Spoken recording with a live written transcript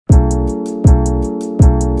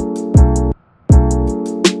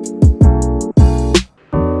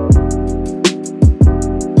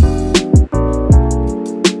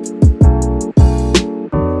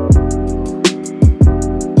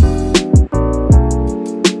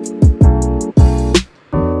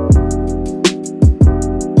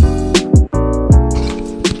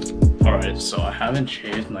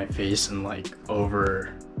face in like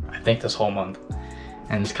over, I think, this whole month,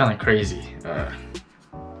 and it's kind of crazy. I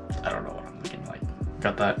don't know what I'm looking like.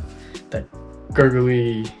 Got that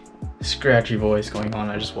gurgly, scratchy voice going on.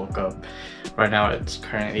 I just woke up. Right now it's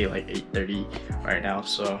currently like 8:30 right now,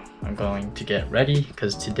 so I'm going to get ready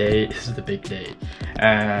because today is the big day,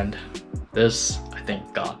 and this, I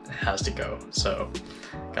think, God has to go. So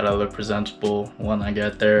gotta look presentable when I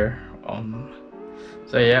get there.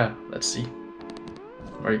 So yeah, let's see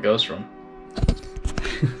where it goes from.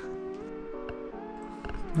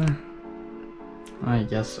 I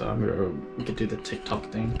guess we could do the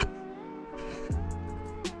TikTok thing.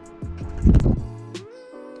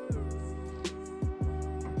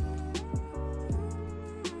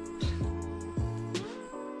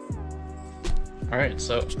 Alright,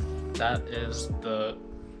 so that is the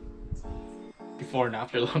before and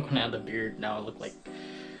after look when I had the beard. Now I look like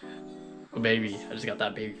a baby. I just got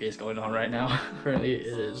that baby face going on right now. Currently it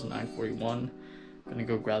is 9:41. I'm gonna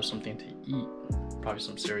go grab something to eat, probably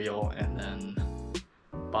some cereal, and then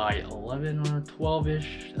by 11 or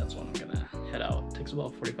 12ish, that's when I'm gonna head out. It takes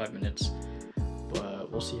about 45 minutes, but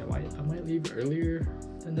we'll see. I might leave earlier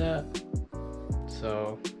than that,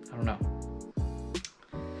 so I don't know.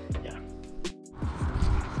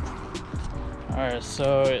 Alright,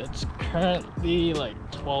 so it's currently like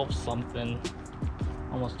 12 something,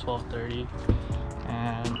 almost 12:30,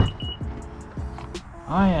 and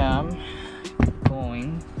I am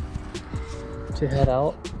going to head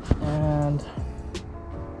out and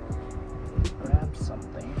grab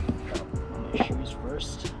something. Grab my shoes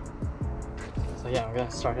first. So yeah, I'm gonna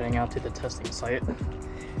start heading out to the testing site and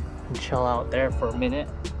chill out there for a minute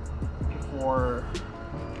before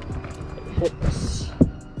it hits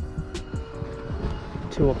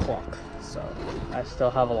 2 o'clock, so I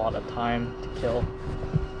still have a lot of time to kill.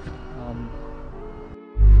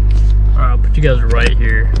 Alright, I'll put you guys right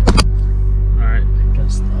here. Alright, I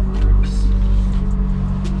guess that works.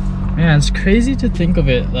 Man, it's crazy to think of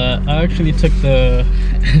it that I actually took the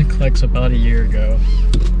Nclex about a year ago,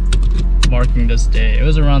 marking this day. It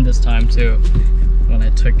was around this time too when I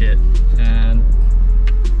took it, and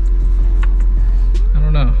I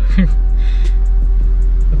don't know.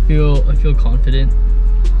 I feel confident,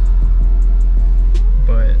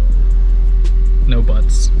 but no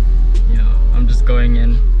buts. You know, I'm just going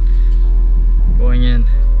in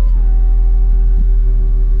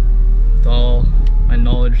with all my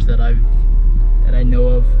knowledge that I know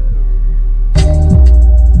of.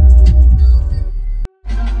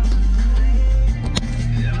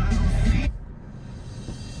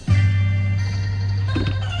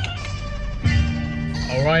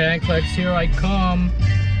 Alright, Nclex, here I come.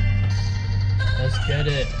 Let's get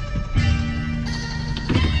it.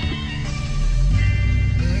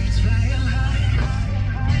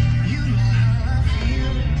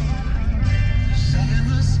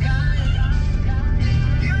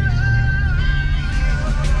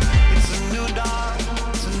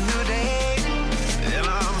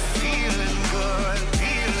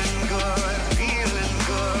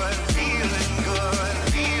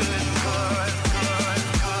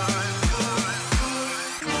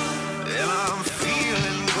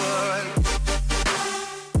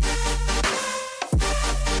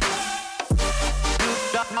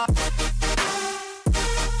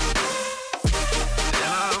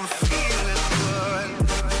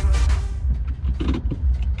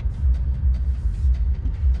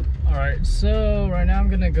 Alright, so right now I'm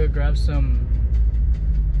gonna go grab some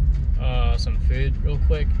food real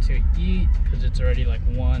quick to eat because it's already like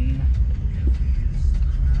 1.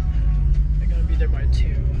 I'm gonna be there by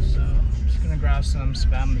 2, so I'm just gonna grab some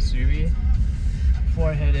spam musubi before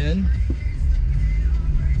I head in.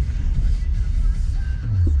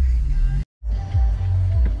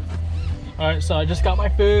 Alright, so I just got my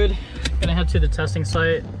food. Gonna head to the testing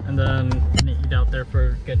site and then gonna eat out there for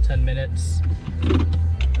a good 10 minutes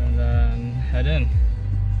and then head in.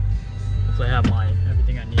 Hopefully I have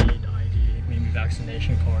everything I need, ID, maybe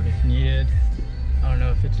vaccination card if needed. I don't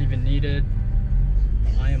know if it's even needed.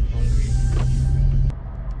 I am hungry.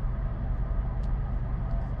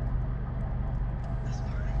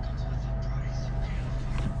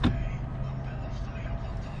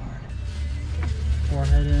 Before I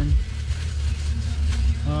head in.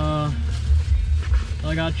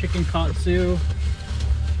 I got chicken katsu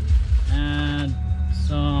and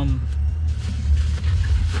some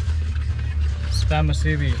spam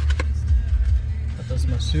musubi. Got this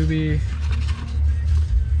musubi,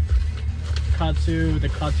 katsu with the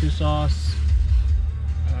katsu sauce.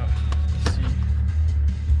 Let's see.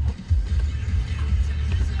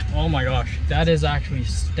 Oh my gosh, that is actually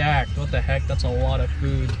stacked. What the heck? That's a lot of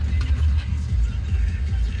food.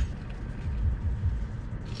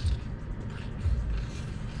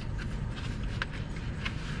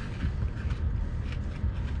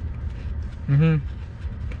 This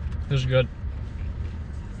is good.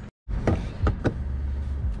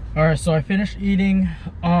 Alright, so I finished eating.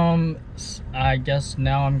 I guess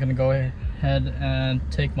now I'm gonna go ahead and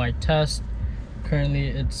take my test. Currently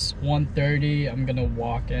it's 1:30. I'm gonna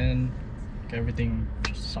walk in, get everything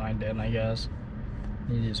just signed in, I guess.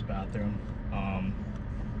 Need to use the bathroom.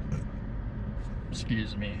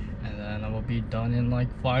 Excuse me. And then I will be done in like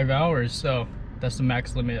 5 hours. So that's the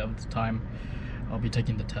max limit of the time I'll be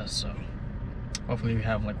taking the test. So hopefully we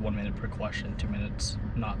have like 1 minute per question, 2 minutes,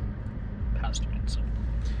 not past 2 minutes. So.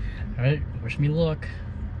 Alright, wish me luck.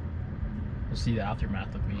 We'll see the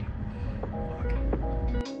aftermath of me.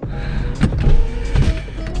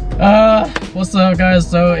 What's up guys?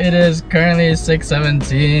 So it is currently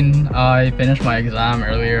 6:17. I finished my exam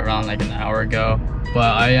earlier, around like an hour ago.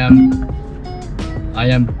 But I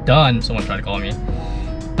am done. Someone tried to call me.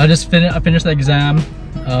 I finished the exam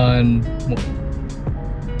in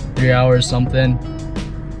 3 hours something.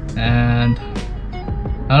 And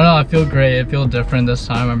I don't know, I feel great. I feel different this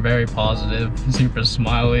time. I'm very positive, super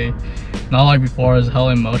smiley. Not like before, I was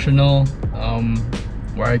hella emotional,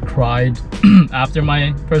 where I cried after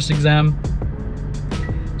my first exam.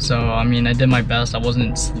 So, I mean, I did my best. I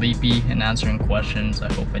wasn't sleepy in answering questions.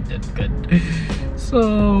 I hope I did good.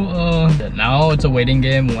 So, now it's a waiting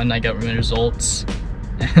game when I get my results.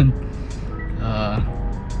 And, yeah,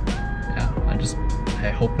 I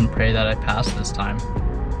hope and pray that I pass this time.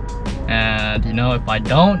 And you know, if I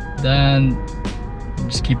don't, then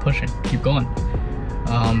just keep pushing, keep going.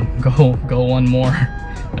 Go one more.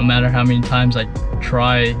 No matter how many times I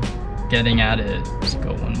try getting at it, just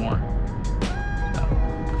go one more. So,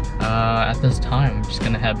 at this time, I'm just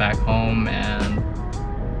gonna head back home and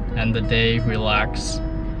end the day, relax,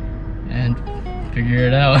 and figure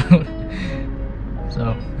it out.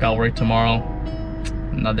 So, got work tomorrow,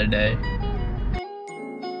 another day.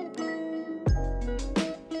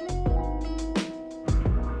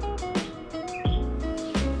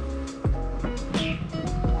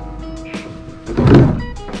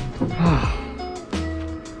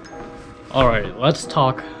 Alright, let's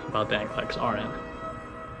talk about the Nclex-Rn.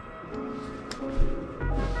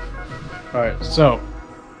 Alright, so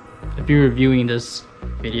if you're reviewing this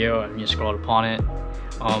video and you scrolled upon it,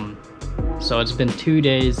 so it's been 2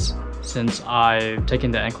 days since I've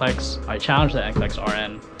taken the Nclex. I challenged the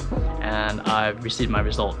Nclex-Rn and I've received my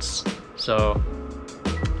results. So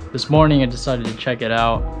this morning I decided to check it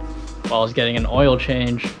out while I was getting an oil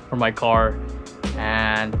change for my car,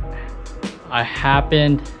 and I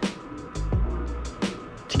happened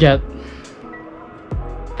to get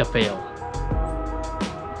the fail.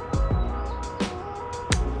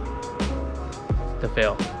 The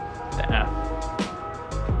fail. The F.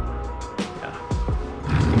 Yeah.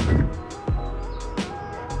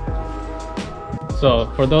 So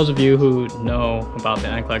for those of you who know about the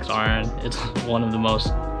Nclex-Rn, it's one of the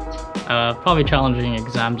most probably challenging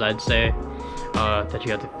exams, I'd say, that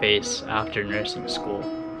you have to face after nursing school,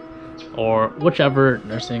 or whichever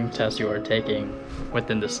nursing test you are taking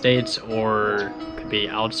within the States, or could be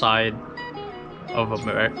outside of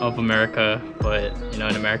America, but you know,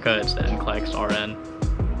 in America it's the Nclex-Rn.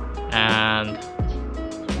 And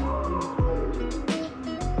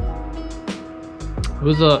it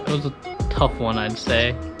was a tough one, I'd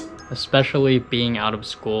say, especially being out of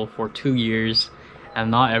school for 2 years and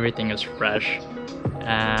not everything is fresh,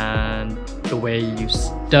 and the way you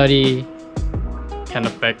study can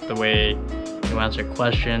affect the way you answer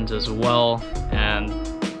questions as well. And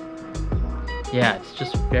yeah, it's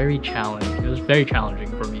just very challenging. It was very challenging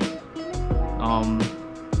for me. I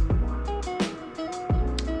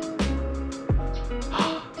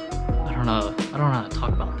don't know how to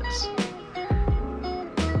talk about this.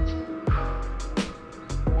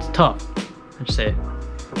 It's tough. I'd say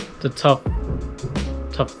it's a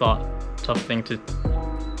tough thing to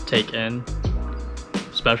take in,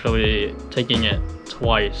 especially taking it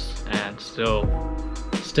twice and still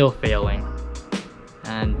failing.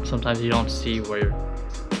 And sometimes you don't see what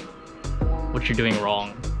you're doing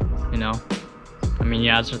wrong, you know? I mean,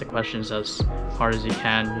 you answer the questions as hard as you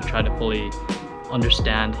can. You try to fully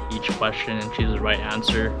understand each question and choose the right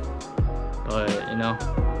answer. But, you know,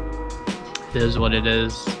 it is what it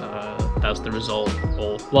is. That's the result.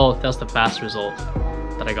 Well, that's the fast result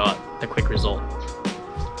that I got, the quick result.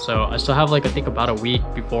 So I still have like, I think about a week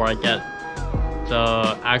before I get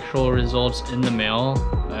the actual results in the mail,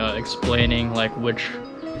 explaining like which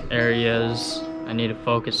areas I need to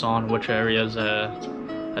focus on, which areas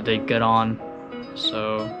I did good on.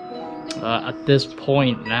 So at this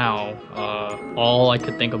point now, all I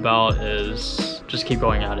could think about is just keep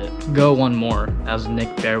going at it. Go one more, as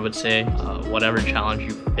Nick Bear would say. Whatever challenge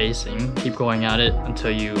you're facing, keep going at it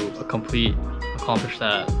until you accomplish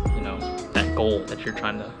that, you know, that goal that you're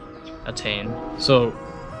trying to attain. So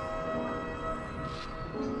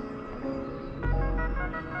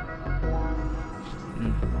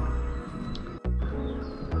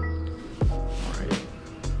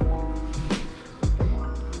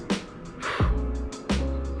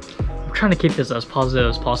trying to keep this as positive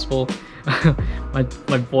as possible.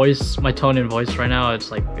 my tone and voice right now,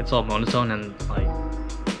 it's like it's all monotone and like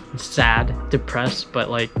sad, depressed,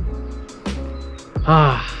 but like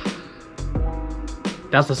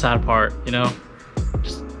that's the sad part, you know,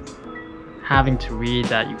 just having to read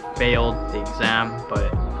that you failed the exam,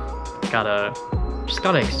 but just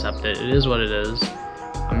gotta accept it. It is what it is.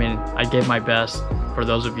 I mean, I gave my best. For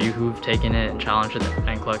those of you who've taken it and challenged the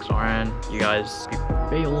Nclex-Rn, you guys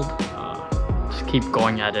failed. Just keep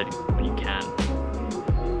going at it when you can.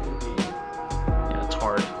 Yeah, it's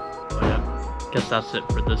hard, but yeah, I guess that's it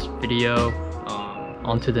for this video.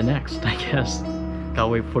 On to the next, I guess. Gotta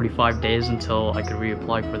wait 45 days until I could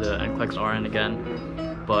reapply for the Nclex-Rn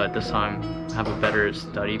again, but this time I have a better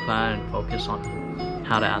study plan and focus on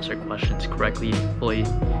how to answer questions correctly, fully,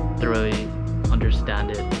 thoroughly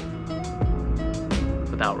understand it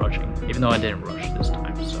without rushing, even though I didn't rush this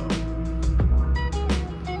time, so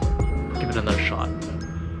give it another shot.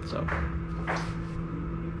 So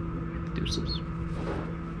deuces.